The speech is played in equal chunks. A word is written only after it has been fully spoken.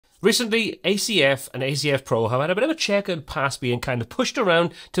Recently, ACF and ACF Pro have had a bit of a checkered past being kind of pushed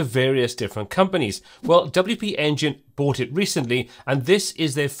around to various different companies. Well, WP Engine bought it recently, and this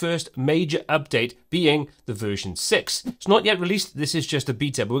is their first major update, being the version 6. It's not yet released, this is just a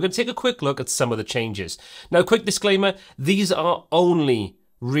beta, but we're going to take a quick look at some of the changes. Now, quick disclaimer, these are only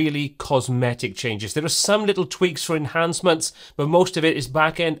really cosmetic changes. There are some little tweaks for enhancements, but most of it is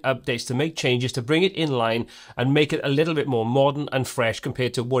back-end updates to make changes to bring it in line and make it a little bit more modern and fresh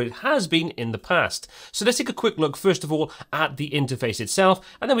compared to what it has been in the past. So let's take a quick look first of all at the interface itself,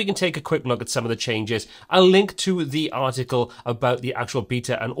 and then we can take a quick look at some of the changes. I'll link to the article about the actual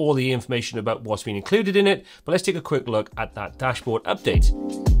beta and all the information about what's been included in it, but let's take a quick look at that dashboard update.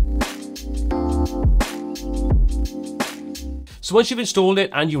 So once you've installed it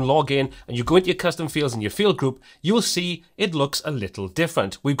and you log in and you go into your custom fields and your field group, you'll see it looks a little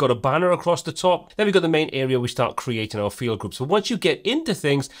different. We've got a banner across the top, then we've got the main area we start creating our field groups. So once you get into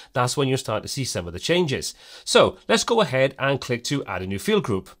things, that's when you'll start to see some of the changes. So let's go ahead and click to add a new field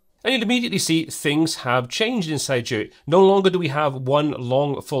group. And you'll immediately see things have changed inside here. No longer do we have one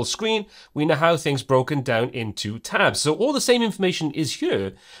long full screen. We now have things broken down into tabs. So all the same information is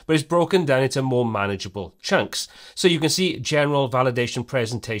here, but it's broken down into more manageable chunks. So you can see general, validation,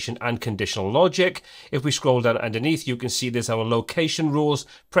 presentation, and conditional logic. If we scroll down underneath, you can see there's our location rules,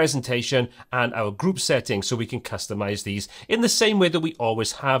 presentation, and our group settings. So we can customize these in the same way that we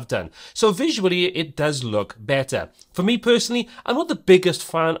always have done. So visually, it does look better. For me personally, I'm not the biggest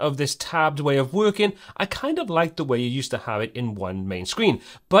fan of this tabbed way of working. I kind of like the way you used to have it in one main screen,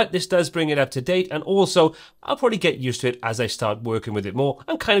 but this does bring it up to date, and also I'll probably get used to it as I start working with it more.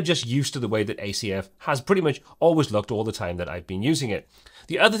 I'm kind of just used to the way that ACF has pretty much always looked all the time that I've been using it.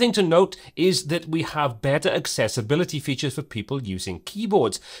 The other thing to note is that we have better accessibility features for people using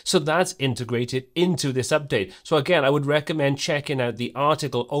keyboards. So that's integrated into this update. So again, I would recommend checking out the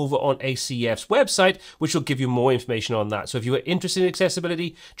article over on ACF's website, which will give you more information on that. So if you are interested in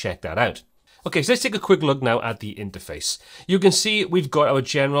accessibility, check that out. Okay, so let's take a quick look now at the interface. You can see we've got our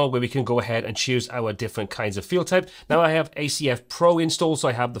general where we can go ahead and choose our different kinds of field type. Now I have ACF Pro installed, so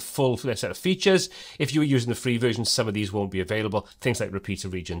I have the full set of features. If you were using the free version, some of these won't be available, things like repeater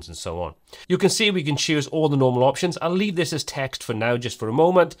regions and so on. You can see we can choose all the normal options. I'll leave this as text for now, just for a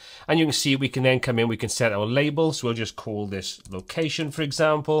moment. And you can see we can then come in, we can set our labels. We'll just call this location, for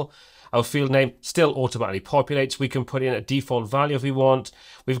example. Our field name still automatically populates. We can put in a default value if we want.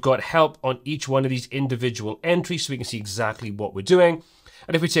 We've got help on each one of these individual entries so we can see exactly what we're doing.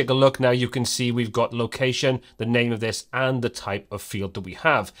 And if we take a look now, you can see we've got location, the name of this, and the type of field that we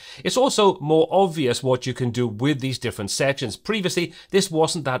have. It's also more obvious what you can do with these different sections. Previously, this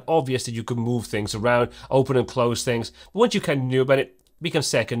wasn't that obvious that you could move things around, open and close things. But once you kind of knew about it, becomes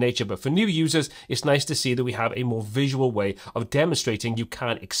second nature. But for new users, it's nice to see that we have a more visual way of demonstrating you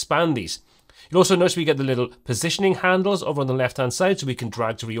can expand these. You'll also notice we get the little positioning handles over on the left hand side, so we can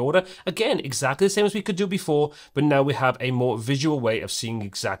drag to reorder. Again, exactly the same as we could do before, but now we have a more visual way of seeing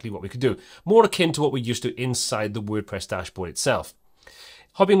exactly what we could do. More akin to what we used to inside the WordPress dashboard itself.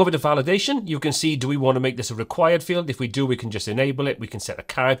 Hopping over to validation, you can see, do we want to make this a required field? If we do, we can just enable it. We can set a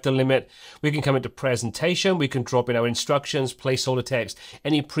character limit. We can come into presentation. We can drop in our instructions, placeholder text,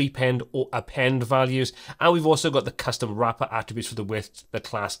 any prepend or append values. And we've also got the custom wrapper attributes for the width, the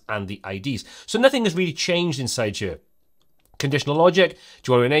class, and the IDs. So nothing has really changed inside here. Conditional logic,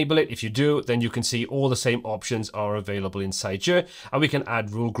 do you want to enable it? If you do, then you can see all the same options are available inside here. And we can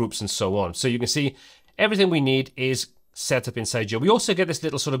add rule groups and so on. So you can see everything we need is set up inside here. We also get this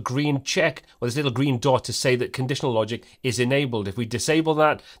little sort of green check or this little green dot to say that conditional logic is enabled. If we disable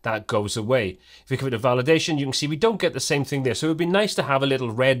that, that goes away. If we come to validation, you can see we don't get the same thing there. So it would be nice to have a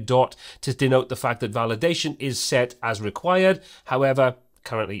little red dot to denote the fact that validation is set as required. However,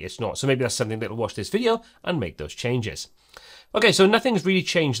 currently it's not. So maybe that's something that will watch this video and make those changes. Okay, so nothing's really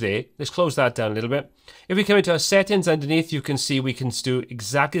changed there. Let's close that down a little bit. If we come into our settings underneath, you can see we can do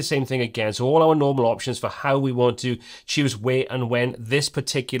exactly the same thing again. So all our normal options for how we want to choose where and when this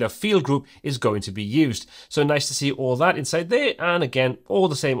particular field group is going to be used. So nice to see all that inside there. And again, all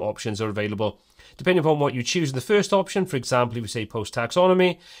the same options are available. Depending upon what you choose in the first option, for example, if we say post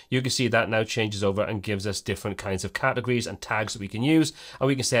taxonomy, you can see that now changes over and gives us different kinds of categories and tags that we can use. And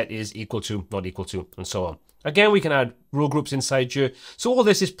we can set is equal to, not equal to, and so on. Again, we can add rule groups inside here. So all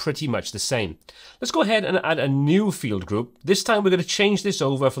this is pretty much the same. Let's go ahead and add a new field group. This time we're going to change this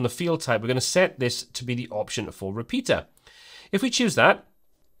over from the field type. We're going to set this to be the option for repeater. If we choose that,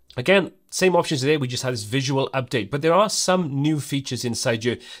 again, Same options today, we just had this visual update, but there are some new features inside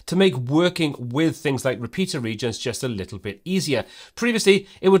here to make working with things like repeater regions just a little bit easier. Previously,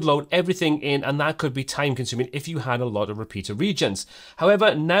 it would load everything in, and that could be time consuming if you had a lot of repeater regions.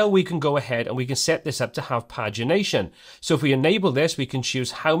 However, now we can go ahead and we can set this up to have pagination. So if we enable this, we can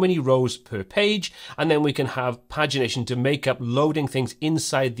choose how many rows per page, and then we can have pagination to make up loading things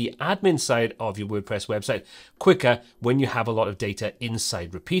inside the admin side of your WordPress website quicker when you have a lot of data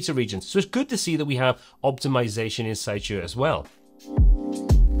inside repeater regions. So it's good to see that we have optimization inside here as well.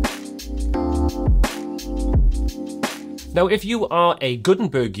 Now, if you are a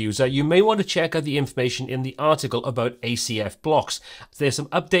Gutenberg user, you may want to check out the information in the article about ACF blocks. There's some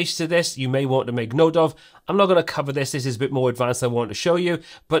updates to this you may want to make note of. I'm not going to cover this. This is a bit more advanced than I want to show you,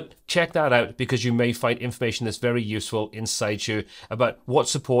 but check that out because you may find information that's very useful inside you about what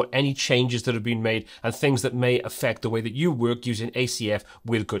support, any changes that have been made, and things that may affect the way that you work using ACF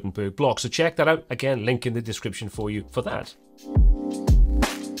with Gutenberg Block. So check that out. Again, link in the description for you for that.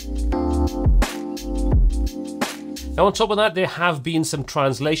 Now, on top of that, there have been some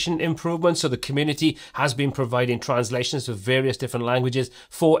translation improvements. So the community has been providing translations of various different languages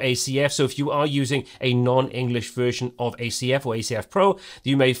for ACF. So if you are using a non-English version of ACF or ACF Pro,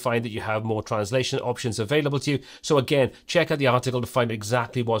 you may find that you have more translation options available to you. So again, check out the article to find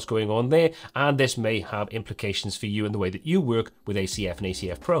exactly what's going on there. And this may have implications for you in the way that you work with ACF and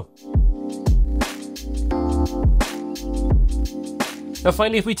ACF Pro. Now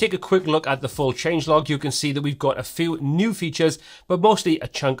finally, if we take a quick look at the full changelog, you can see that we've got a few new features, but mostly a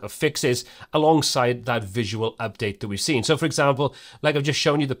chunk of fixes alongside that visual update that we've seen. So for example, like I've just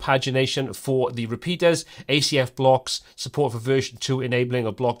shown you, the pagination for the repeaters, ACF blocks, support for version 2 enabling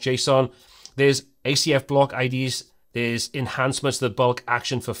of block JSON. There's ACF block IDs. There's enhancements to the bulk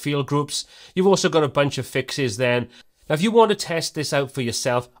action for field groups. You've also got a bunch of fixes then. Now, if you want to test this out for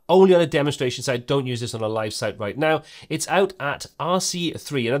yourself, only on a demonstration site, don't use this on a live site right now. It's out at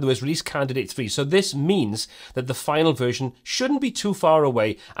RC3, in other words, release candidate 3. So this means that the final version shouldn't be too far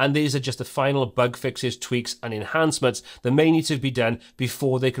away, and these are just the final bug fixes, tweaks, and enhancements that may need to be done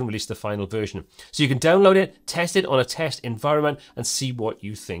before they can release the final version. So you can download it, test it on a test environment, and see what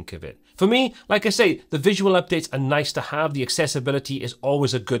you think of it. For me, like I say, the visual updates are nice to have. The accessibility is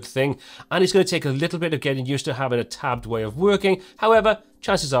always a good thing, and it's going to take a little bit of getting used to having a tabbed way of working. However,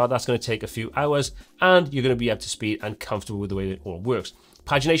 chances are that's going to take a few hours, and you're going to be up to speed and comfortable with the way it all works.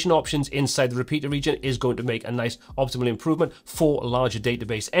 Pagination options inside the repeater region is going to make a nice optimal improvement for larger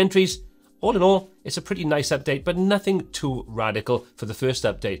database entries. All in all, it's a pretty nice update, but nothing too radical for the first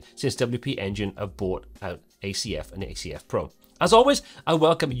update since WP Engine have bought out ACF and ACF Pro. As always, I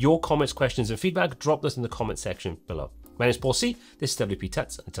welcome your comments, questions, and feedback. Drop this in the comment section below. My name is Paul C. This is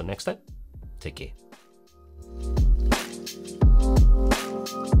WPTuts. Until next time, take care.